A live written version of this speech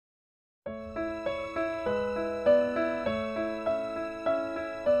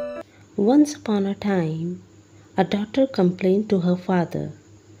Once upon a time, a daughter complained to her father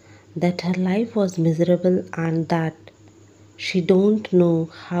that her life was miserable and that she don't know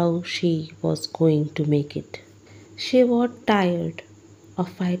how she was going to make it. She was tired of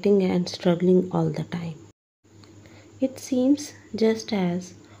fighting and struggling all the time. It seems just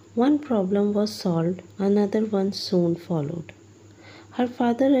as one problem was solved, another one soon followed. Her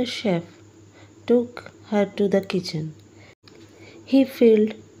father, a chef, took her to the kitchen. He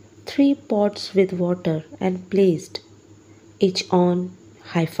filled 3 pots with water and placed each on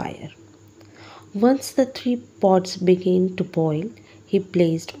high fire. Once the 3 pots began to boil, he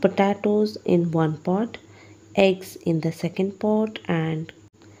placed potatoes in one pot, eggs in the second pot, and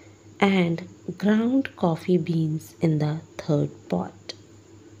ground coffee beans in the third pot.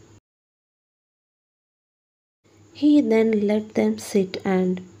 He then let them sit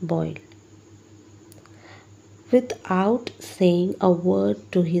and boil without saying a word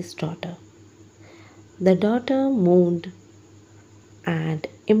to his daughter. The daughter moaned and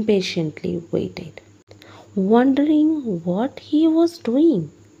impatiently waited, wondering what he was doing.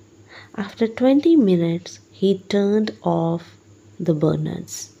 After 20 minutes, he turned off the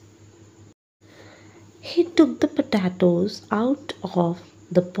burners. He took the potatoes out of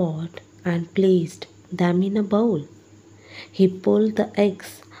the pot and placed them in a bowl. He pulled the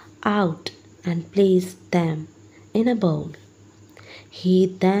eggs out and placed them in a bowl. He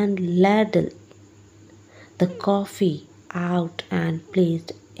then ladled the coffee out and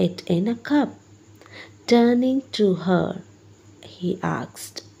placed it in a cup. Turning to her, he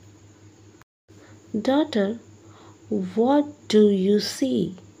asked, "Daughter, what do you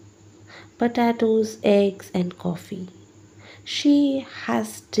see?" "Potatoes, eggs, and coffee," she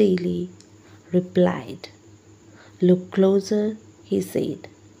hastily replied. "Look closer," he said,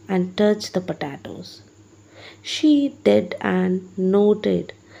 and touched the potatoes. She did and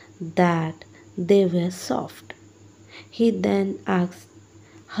noted that they were soft. He then asked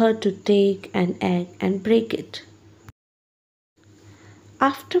her to take an egg and break it.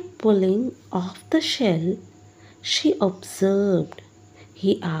 After pulling off the shell, she observed.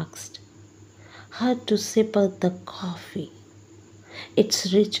 He asked her to sip the coffee.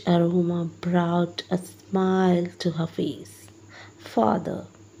 Its rich aroma brought a smile to her face. "Father,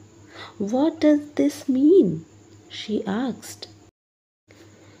 what does this mean?" she asked.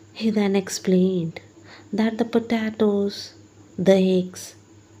 He then explained that the potatoes, the eggs,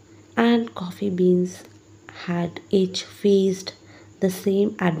 and coffee beans had each faced the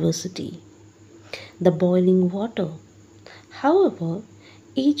same adversity, the boiling water. However,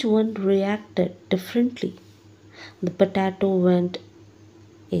 each one reacted differently. The potato went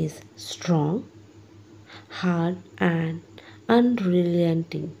is strong, hard, and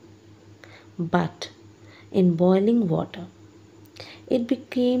unrelenting, but in boiling water, it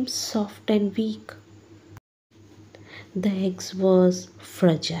became soft and weak. The eggs was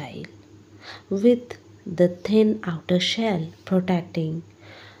fragile, with the thin outer shell protecting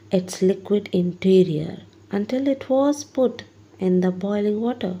its liquid interior until it was put in the boiling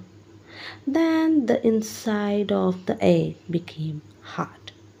water. Then the inside of the egg became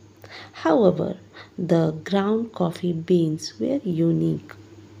hard. However, the ground coffee beans were unique.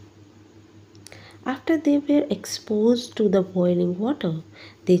 After they were exposed to the boiling water,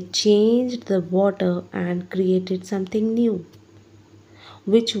 they changed the water and created something new.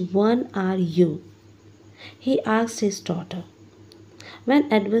 "Which one are you?" he asked his daughter.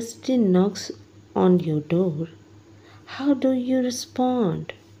 "When adversity knocks on your door, how do you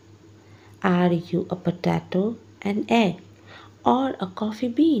respond? Are you a potato, an egg, or a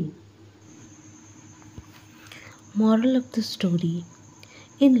coffee bean?" Moral of the story: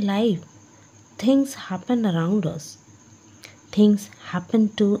 in life, things happen around us, things happen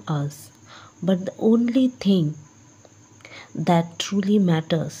to us, but the only thing that truly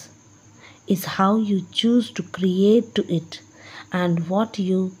matters is how you choose to create to it and what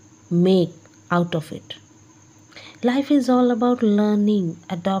you make out of it. Life is all about learning,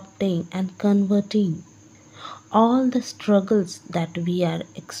 adopting, and converting all the struggles that we are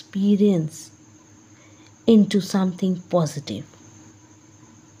experiencing into something positive.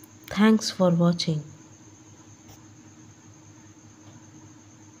 Thanks for watching.